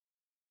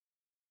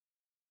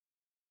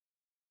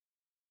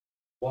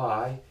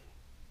why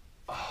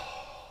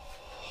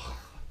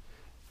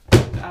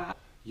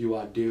you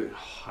are doing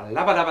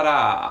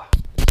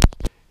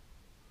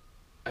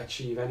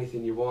achieve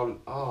anything you want.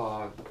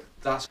 Oh,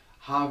 that's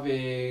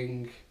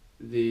having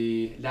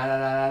the la la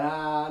la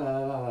la la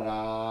la la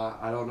la.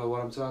 I don't know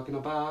what I'm talking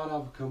about.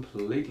 I've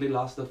completely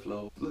lost the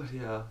flow.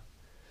 Yeah.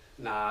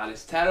 Nah,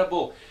 it's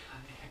terrible.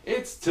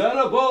 It's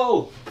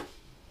terrible.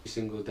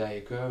 Single day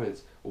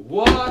occurrence.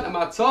 What am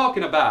I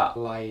talking about?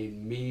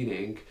 Lying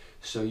meaning,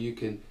 so you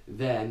can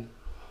then.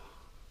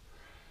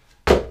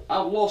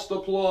 I've lost the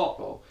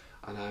plot.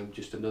 And I'm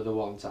just another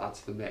one to add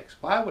to the mix.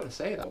 Why would I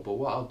say that? But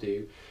what I'll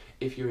do,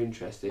 if you're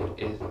interested,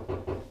 is.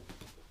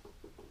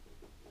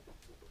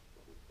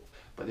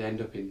 But they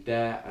end up in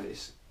debt, and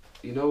it's.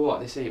 You know what?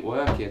 This ain't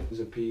working.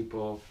 There's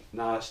people.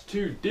 Nah, it's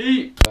too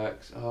deep.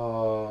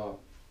 Oh.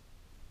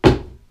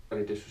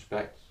 Any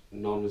disrespect,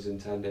 none was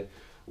intended.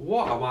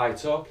 What am I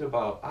talking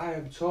about? I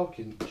am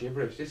talking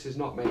gibberish. This is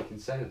not making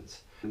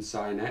sense. And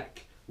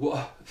Sinek.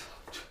 What?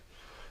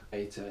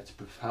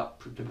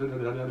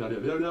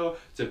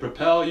 To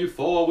propel you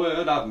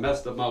forward, I've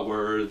messed up my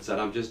words,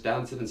 and I'm just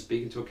dancing and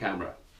speaking to a camera.